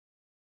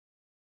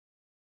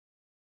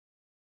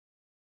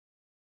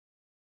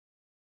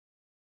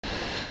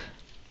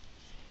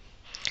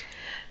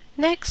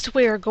Next,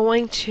 we are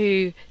going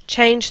to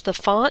change the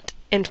font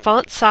and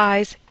font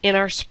size in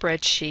our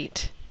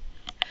spreadsheet.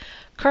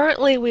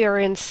 Currently, we are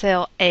in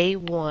cell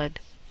A1.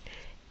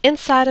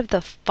 Inside of the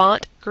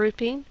font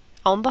grouping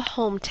on the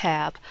Home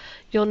tab,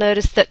 you'll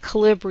notice that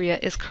Calibria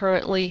is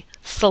currently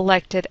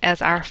selected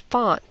as our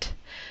font.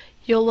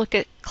 You'll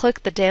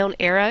click the down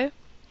arrow,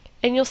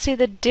 and you'll see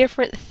the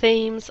different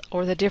themes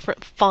or the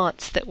different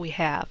fonts that we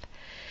have.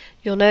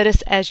 You'll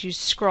notice as you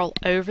scroll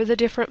over the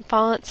different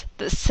fonts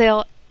that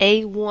cell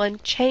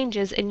A1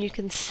 changes, and you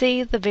can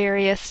see the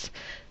various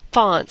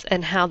fonts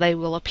and how they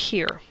will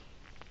appear.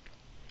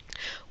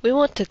 We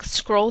want to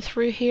scroll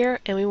through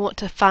here and we want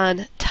to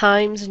find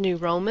Times New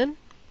Roman.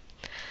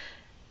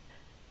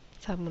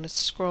 So I'm going to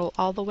scroll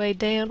all the way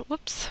down.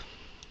 Whoops.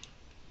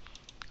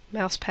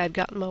 Mouse pad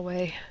got in my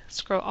way.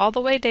 Scroll all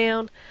the way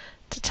down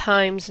to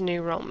Times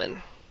New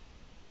Roman.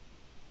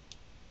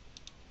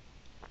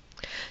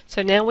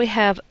 So now we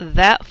have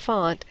that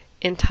font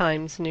in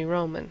Times New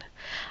Roman.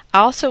 I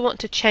also want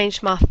to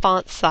change my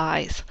font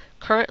size.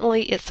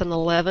 Currently it's an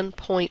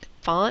 11-point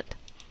font.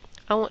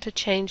 I want to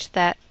change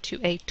that to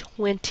a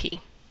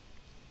 20.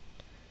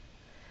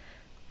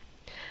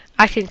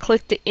 I can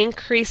click the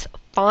increase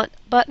font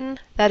button.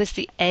 That is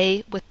the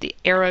A with the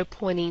arrow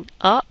pointing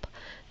up.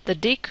 The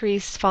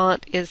decrease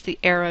font is the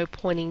arrow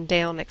pointing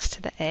down next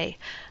to the A.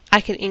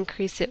 I can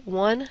increase it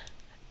 1,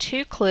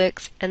 2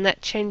 clicks, and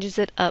that changes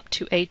it up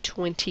to a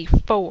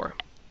 24.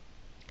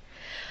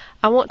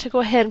 I want to go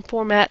ahead and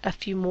format a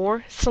few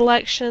more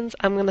selections.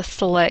 I'm going to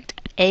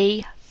select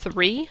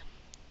A3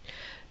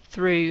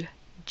 through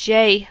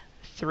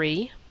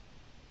J3.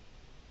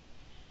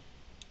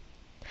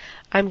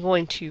 I'm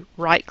going to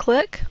right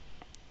click.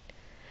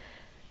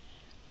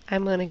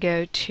 I'm going to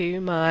go to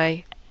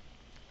my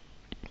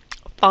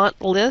font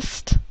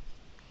list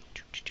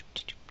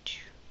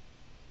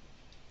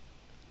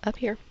up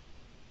here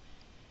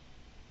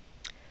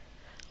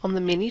on the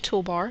mini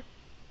toolbar.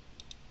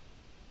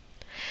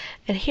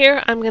 And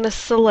here I'm going to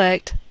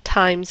select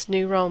Times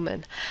New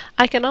Roman.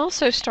 I can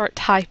also start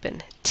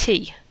typing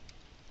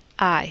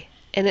T-I,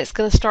 and it's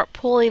going to start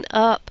pulling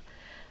up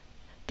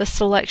the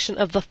selection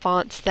of the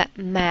fonts that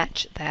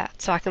match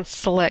that. So I can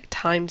select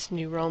Times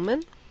New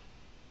Roman.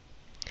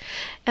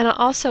 And I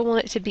also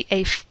want it to be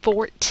a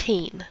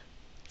 14.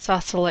 So I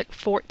select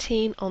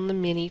 14 on the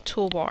mini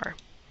toolbar.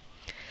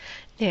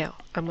 Now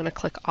I'm going to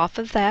click off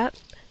of that.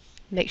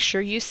 Make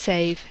sure you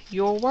save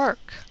your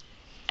work.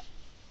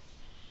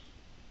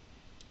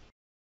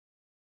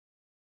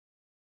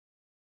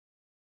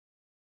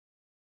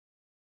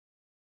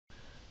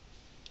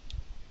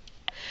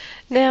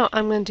 Now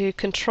I'm going to do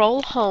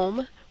Control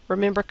Home.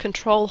 Remember,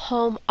 Control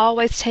Home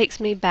always takes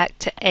me back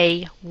to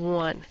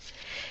A1.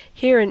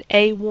 Here in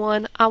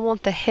A1, I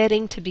want the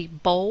heading to be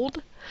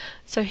bold.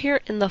 So here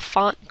in the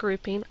font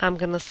grouping, I'm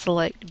going to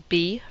select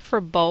B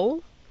for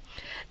bold.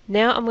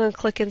 Now I'm going to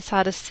click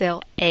inside of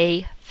cell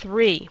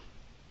A3.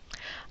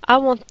 I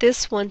want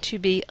this one to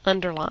be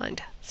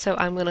underlined. So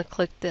I'm going to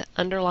click the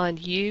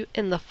underlined U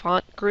in the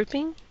font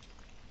grouping.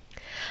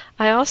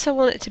 I also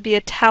want it to be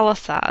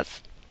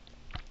italicized.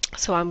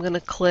 So I'm going to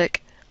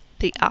click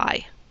the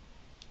I.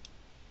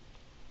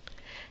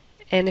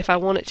 And if I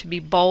want it to be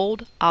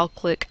bold, I'll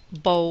click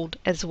bold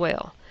as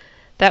well.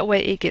 That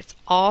way it gets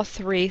all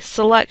three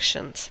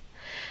selections.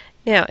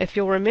 Now, if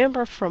you'll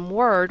remember from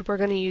Word, we're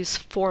going to use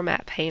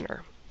Format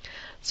Painter.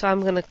 So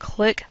I'm going to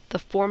click the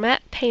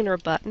Format Painter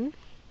button.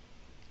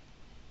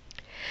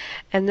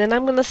 And then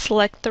I'm going to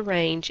select the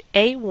range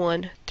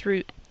A1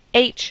 through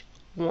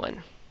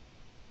H1.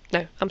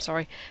 No, I'm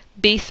sorry,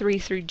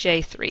 B3 through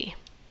J3.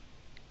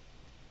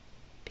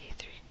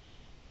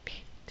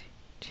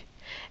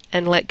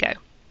 And let go.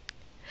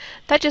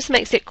 That just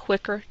makes it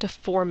quicker to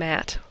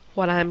format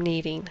what I'm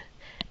needing.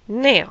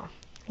 Now,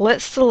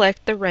 let's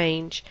select the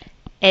range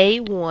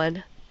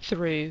A1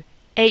 through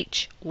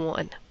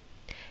H1.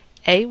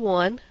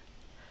 A1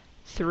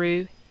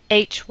 through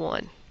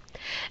H1.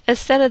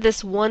 Instead of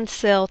this one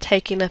cell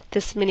taking up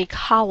this many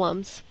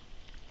columns,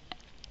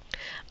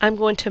 I'm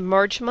going to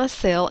merge my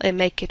cell and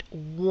make it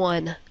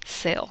one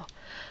cell.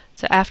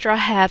 So after I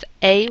have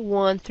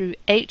A1 through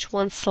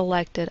H1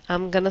 selected,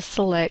 I'm going to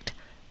select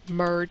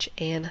Merge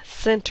and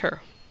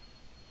Center.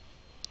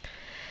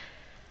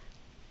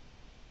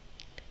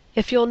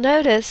 If you'll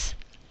notice,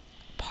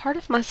 part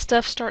of my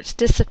stuff starts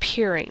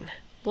disappearing.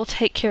 We'll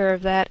take care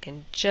of that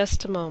in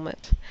just a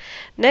moment.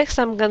 Next,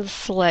 I'm going to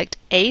select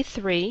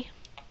A3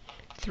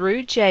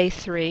 through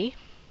J3.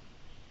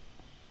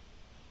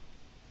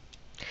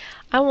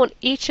 I want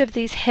each of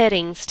these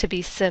headings to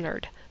be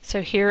centered.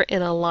 So here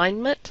in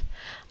Alignment,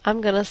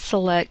 I'm going to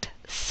select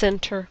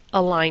Center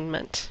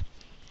Alignment.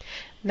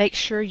 Make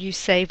sure you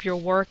save your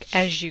work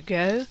as you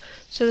go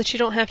so that you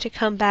don't have to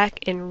come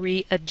back and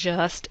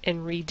readjust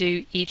and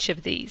redo each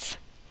of these.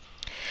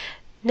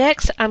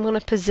 Next, I'm going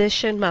to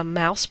position my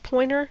mouse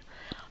pointer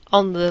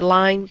on the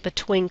line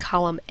between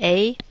column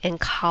A and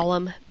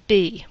column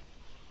B.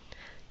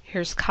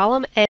 Here's column A.